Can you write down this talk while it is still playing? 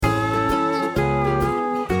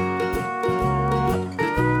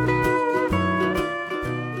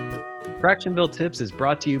Fractionville Tips is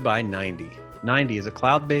brought to you by 90. 90 is a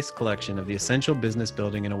cloud-based collection of the essential business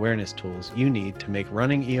building and awareness tools you need to make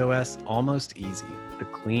running EOS almost easy. The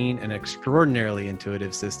clean and extraordinarily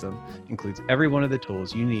intuitive system includes every one of the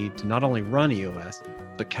tools you need to not only run EOS,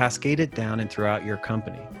 but cascade it down and throughout your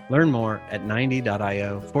company. Learn more at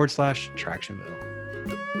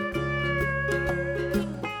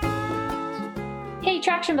 90.io/Tractionville. Hey,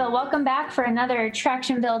 Tractionville, welcome back for another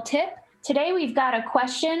Tractionville tip. Today, we've got a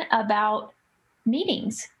question about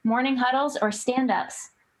meetings, morning huddles, or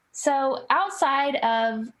stand-ups. So outside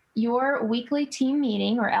of your weekly team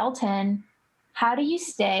meeting or L10, how do you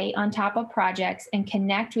stay on top of projects and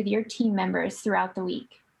connect with your team members throughout the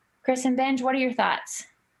week? Chris and Benj, what are your thoughts?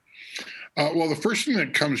 Well, the first thing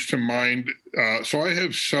that comes to mind, so I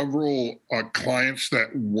have several clients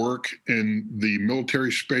that work in the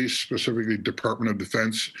military space, specifically Department of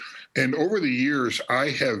Defense. And over the years,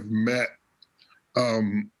 I have met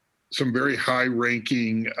some very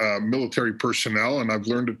high-ranking military personnel, and I've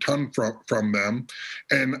learned a ton from them.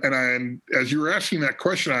 And as you were asking that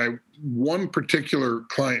question, one particular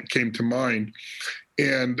client came to mind.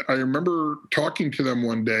 And I remember talking to them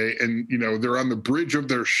one day, and they're on the bridge of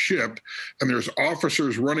their ship, and there's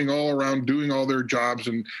officers running all around doing all their jobs,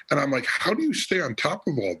 and I'm like, how do you stay on top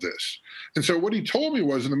of all this? And so what he told me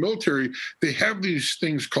was, in the military, they have these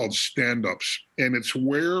things called stand-ups, and it's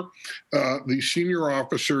where the senior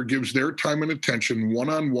officer gives their time and attention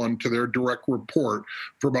one-on-one to their direct report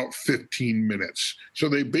for about 15 minutes. So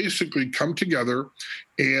they basically come together,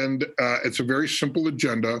 and it's a very simple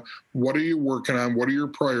agenda. What are you working on? What are your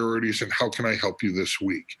priorities? And how can I help you this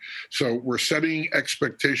week? So we're setting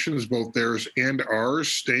expectations, both theirs and ours,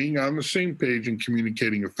 staying on the same page and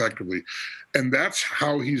communicating effectively. And that's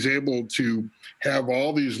how he's able to have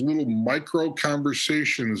all these little micro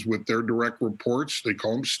conversations with their direct reports. They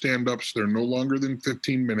call them stand-ups. They're no longer than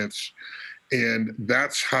 15 minutes. And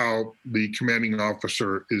that's how the commanding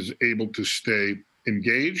officer is able to stay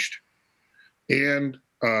engaged and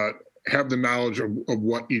have the knowledge of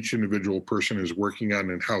what each individual person is working on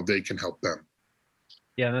and how they can help them.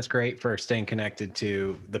 Yeah, that's great for staying connected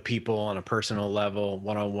to the people on a personal level,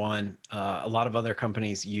 one-on-one. A lot of other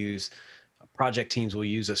companies project teams will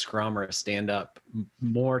use a scrum or a stand-up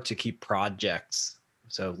more to keep projects.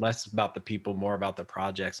 So less about the people, more about the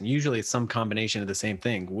projects. And usually it's some combination of the same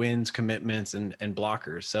thing: wins, commitments, and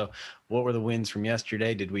blockers. So what were the wins from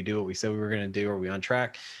yesterday? Did we do what we said we were going to do? Are we on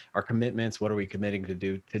track? Our commitments, what are we committing to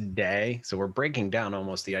do today? So we're breaking down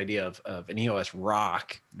almost the idea of an EOS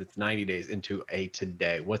rock that's 90 days into a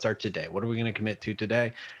today. What's our today? What are we going to commit to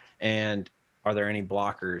today? And are there any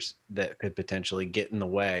blockers that could potentially get in the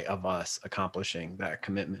way of us accomplishing that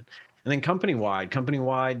commitment? And then company-wide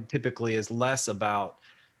typically is less about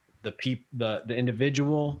the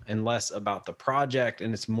individual and less about the project,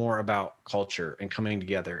 and it's more about culture and coming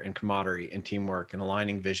together and camaraderie and teamwork and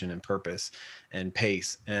aligning vision and purpose and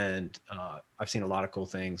pace. And I've seen a lot of cool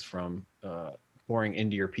things from pouring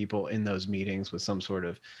into your people in those meetings with some sort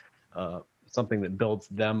of something that builds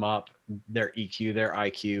them up, their EQ, their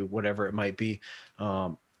IQ, whatever it might be.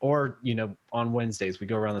 Or, on Wednesdays, we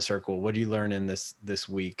go around the circle. What do you learn in this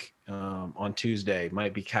week? On Tuesday,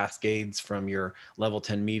 might be cascades from your level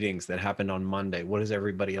 10 meetings that happened on Monday. What does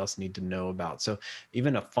everybody else need to know about? So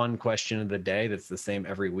even a fun question of the day that's the same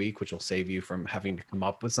every week, which will save you from having to come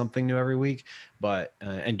up with something new every week, but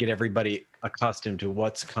and get everybody accustomed to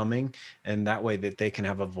what's coming. And that way that they can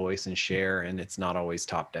have a voice and share, and it's not always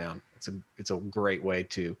top down. It's a great way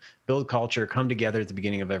to build culture, come together at the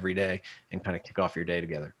beginning of every day, and kind of kick off your day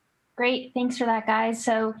together. Great. Thanks for that, guys.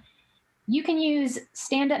 So you can use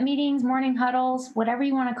stand-up meetings, morning huddles, whatever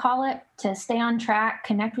you want to call it, to stay on track,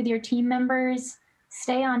 connect with your team members,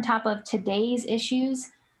 stay on top of today's issues,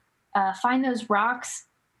 find those rocks,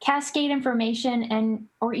 cascade information,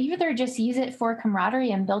 or either just use it for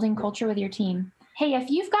camaraderie and building culture with your team. Hey, if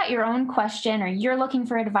you've got your own question or you're looking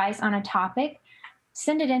for advice on a topic,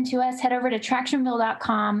 send it in to us. Head over to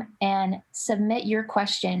tractionville.com and submit your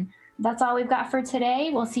question. That's all we've got for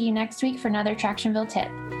today. We'll see you next week for another Tractionville tip.